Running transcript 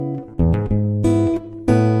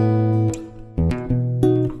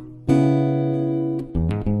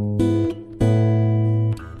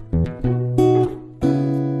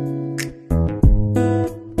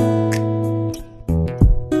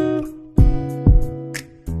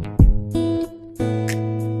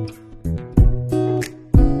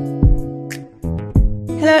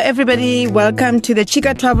everybody. Welcome to the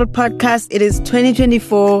Chica Travel Podcast. It is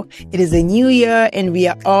 2024. It is a new year and we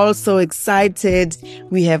are all so excited.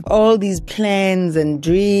 We have all these plans and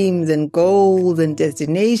dreams and goals and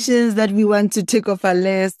destinations that we want to tick off our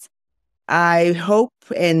list. I hope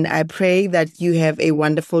and I pray that you have a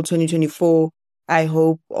wonderful 2024. I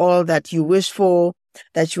hope all that you wish for,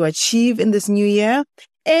 that you achieve in this new year.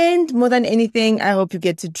 And more than anything, I hope you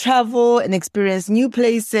get to travel and experience new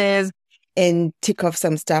places and tick off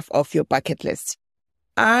some stuff off your bucket list.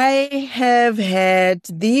 I have had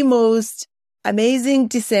the most amazing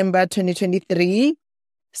December 2023.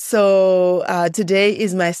 So today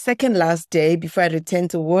is my second last day before I return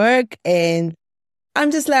to work. And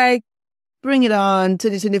I'm just like, bring it on,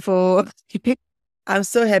 2024. I'm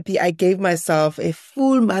so happy I gave myself a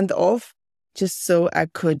full month off just so I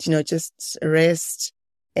could, just rest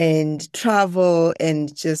and travel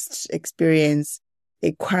and just experience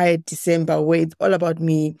a quiet December where it's all about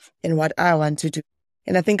me and what I want to do.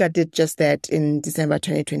 And I think I did just that in December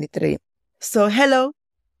 2023. So hello,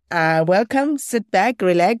 welcome, sit back,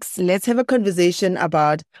 relax. Let's have a conversation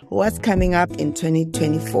about what's coming up in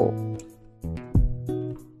 2024.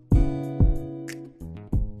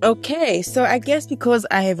 Okay, so I guess because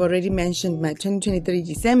I have already mentioned my 2023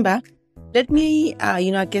 December, let me,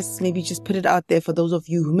 I guess maybe just put it out there for those of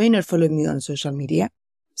you who may not follow me on social media.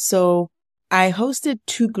 So I hosted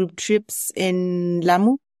 2 group trips in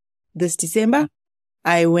Lamu this December.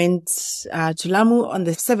 I went to Lamu on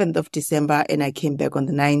the 7th of December and I came back on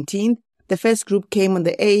the 19th. The first group came on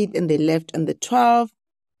the 8th and they left on the 12th.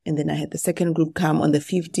 And then I had the second group come on the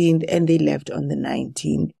 15th and they left on the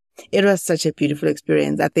 19th. It was such a beautiful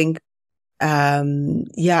experience. I think, I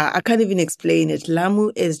can't even explain it.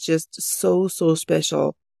 Lamu is just so, so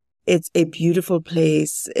special. It's a beautiful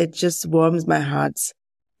place. It just warms my heart.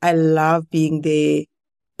 I love being there.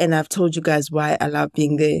 And I've told you guys why I love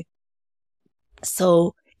being there.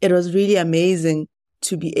 So it was really amazing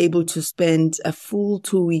to be able to spend a full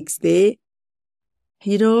 2 weeks there,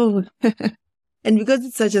 and because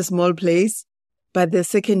it's such a small place, but the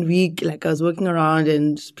second week, I was walking around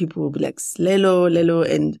and people would be like, Lelo,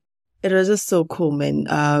 and it was just so cool, man.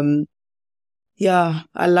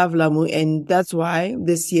 I love Lamu. And that's why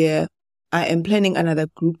this year I am planning another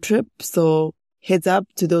group trip. So heads up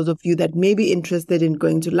to those of you that may be interested in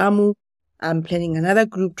going to Lamu. I'm planning another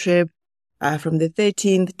group trip from the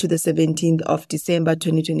 13th to the 17th of December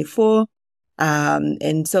 2024.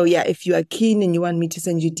 And so, if you are keen and you want me to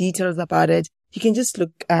send you details about it, you can just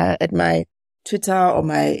look at my Twitter or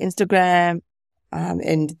my Instagram.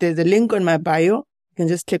 And there's a link on my bio. You can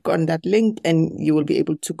just click on that link and you will be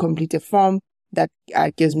able to complete a form that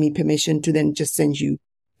gives me permission to then just send you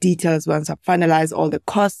details once I've finalized all the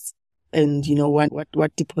costs and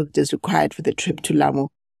what deposit is required for the trip to Lamu.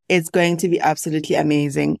 It's going to be absolutely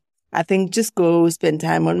amazing. I think just go spend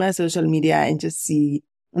time on my social media and just see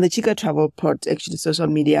on the Chica Travel Pod, actually social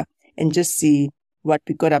media, and just see what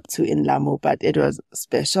we got up to in Lamu. But it was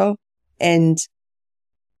special. And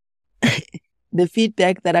the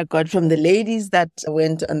feedback that I got from the ladies that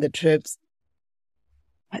went on the trips,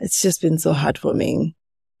 it's just been so heartwarming.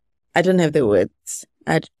 I don't have the words.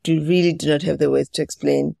 Really do not have the words to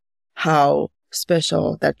explain how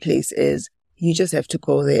special that place is. You just have to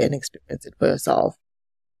go there and experience it for yourself.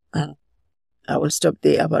 I will stop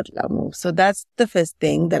there about Lamu. So that's the first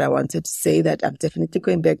thing that I wanted to say, that I'm definitely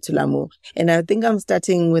going back to Lamu. And I think I'm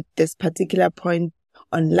starting with this particular point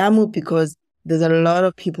on Lamu because there's a lot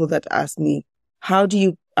of people that ask me, how do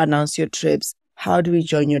you announce your trips? How do we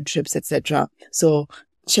join your trips, etc.? So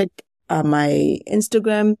check my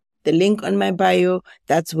Instagram, the link on my bio.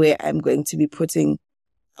 That's where I'm going to be putting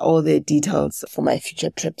all the details for my future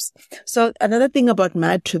trips. So another thing about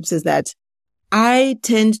my trips is that I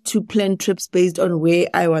tend to plan trips based on where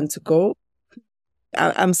I want to go.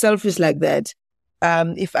 I'm selfish like that.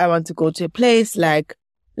 If I want to go to a place like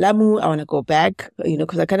Lamu, I want to go back,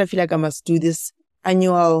 because I kind of feel like I must do this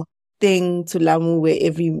annual thing to Lamu where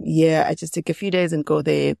every year I just take a few days and go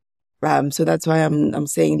there. So that's why I'm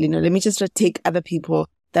saying, let me just take other people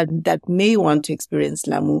that may want to experience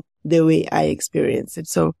Lamu the way I experience it.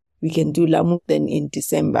 So we can do Lamu then in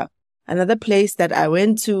December. Another place that I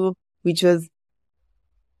went to, which was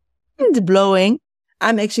blowing,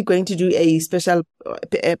 I'm actually going to do a special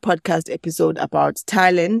podcast episode about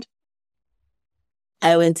Thailand.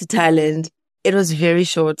 I went to Thailand. It was very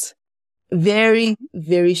short. Very,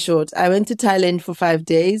 very short. I went to Thailand for 5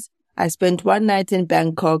 days. I spent 1 night in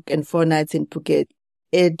Bangkok and 4 nights in Phuket.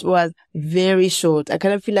 It was very short. I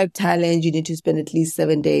kind of feel like Thailand, you need to spend at least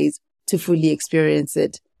 7 days to fully experience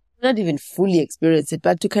it. Not even fully experience it,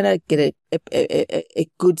 but to kind of get a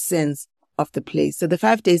good sense of the place. So the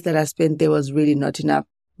 5 days that I spent there was really not enough.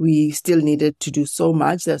 We still needed to do so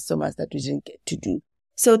much. There's so much that we didn't get to do.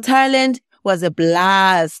 So Thailand was a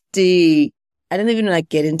blast. I don't even want to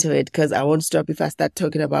get into it because I won't stop if I start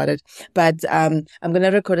talking about it. But I'm going to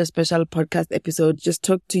record a special podcast episode, just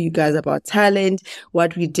talk to you guys about Thailand,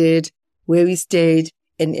 what we did, where we stayed,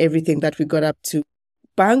 and everything that we got up to.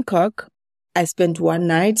 Bangkok, I spent one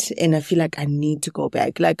night and I feel like I need to go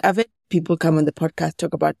back. Like I've had people come on the podcast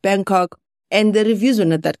talk about Bangkok and the reviews were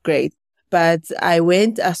not that great. But I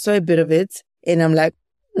went, I saw a bit of it and I'm like,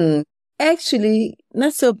 actually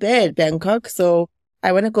not so bad, Bangkok. So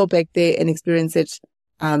I want to go back there and experience it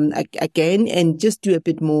again and just do a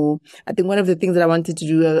bit more. I think one of the things that I wanted to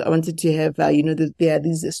do, I wanted to have, there are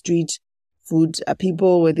these street food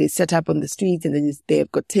people where they set up on the streets and then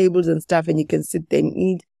they've got tables and stuff and you can sit there and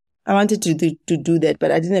eat. I wanted to do that,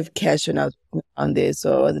 but I didn't have cash when I was on there,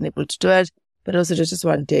 so I wasn't able to do it. But also just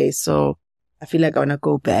one day, so I feel like I want to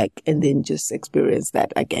go back and then just experience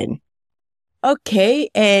that again. Okay,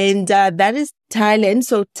 and that is Thailand.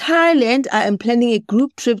 So Thailand, I am planning a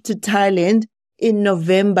group trip to Thailand in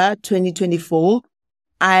November 2024.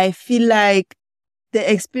 I feel like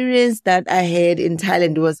the experience that I had in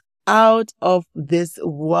Thailand was out of this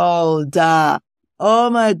world. Oh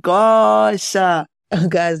my gosh.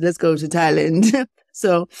 Guys, let's go to Thailand.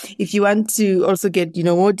 So if you want to also get,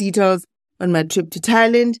 more details on my trip to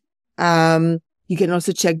Thailand, you can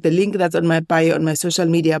also check the link that's on my bio, on my social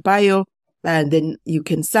media bio. And then you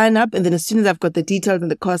can sign up. And then as soon as I've got the details and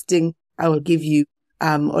the costing, I will give you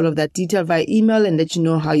all of that detail via email and let you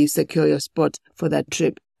know how you secure your spot for that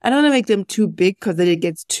trip. I don't want to make them too big because then it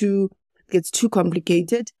gets too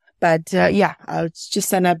complicated. But I'll just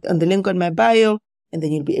sign up on the link on my bio and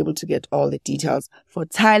then you'll be able to get all the details for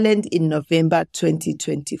Thailand in November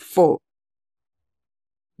 2024.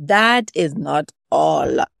 That is not all.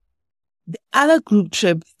 The other group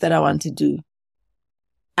trip that I want to do,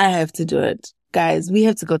 I have to do it. Guys, we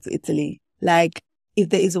have to go to Italy. Like, if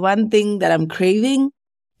there is one thing that I'm craving,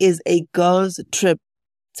 is a girls' trip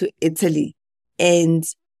to Italy. And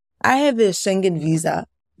I have a Schengen visa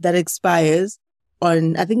that expires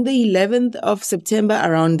on, I think, the 11th of September,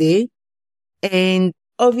 around there. And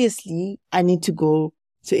obviously, I need to go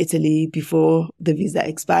to Italy before the visa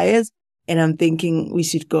expires. And I'm thinking we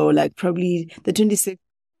should go like probably the 26th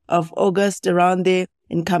of August, around there,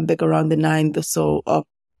 and come back around the 9th or so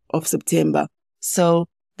of September. So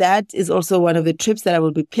that is also one of the trips that I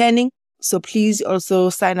will be planning. So please also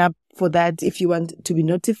sign up for that. If you want to be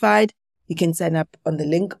notified, you can sign up on the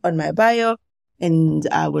link on my bio and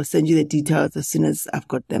I will send you the details as soon as I've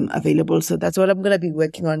got them available. So that's what I'm going to be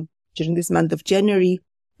working on during this month of January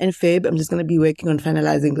and Feb. I'm just going to be working on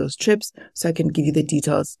finalizing those trips so I can give you the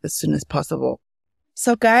details as soon as possible.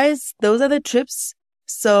 So guys, those are the trips.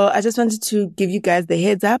 So I just wanted to give you guys the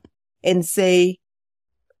heads up and say,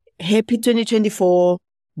 happy 2024.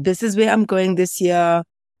 This is where I'm going this year.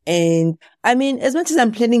 And I mean, as much as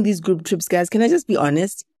I'm planning these group trips, guys, can I just be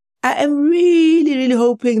honest? I am really, really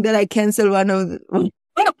hoping that I cancel one or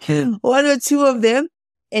two of them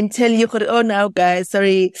and tell you, oh, now guys,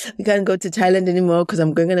 sorry, we can't go to Thailand anymore because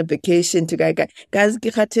I'm going on a vacation to guys,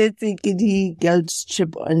 girls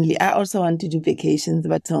trip only. I also want to do vacations,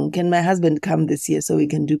 but can my husband come this year so we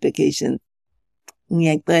can do vacations?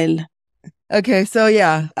 Okay, so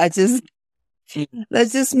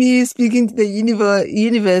that's just me speaking to the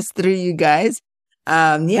universe through you guys.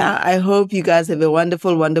 I hope you guys have a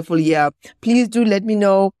wonderful, wonderful year. Please do let me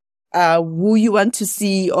know, who you want to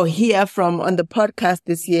see or hear from on the podcast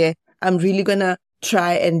this year. I'm really gonna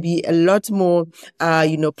try and be a lot more,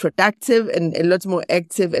 productive and a lot more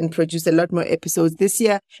active and produce a lot more episodes this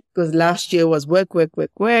year because last year was work.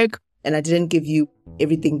 And I didn't give you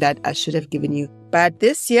everything that I should have given you. But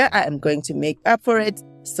this year, I am going to make up for it.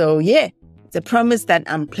 So it's a promise that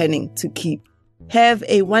I'm planning to keep. Have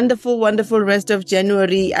a wonderful, wonderful rest of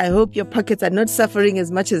January. I hope your pockets are not suffering as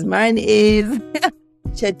much as mine is.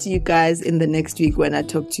 Chat to you guys in the next week when I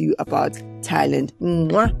talk to you about Thailand.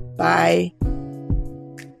 Mwah. Bye.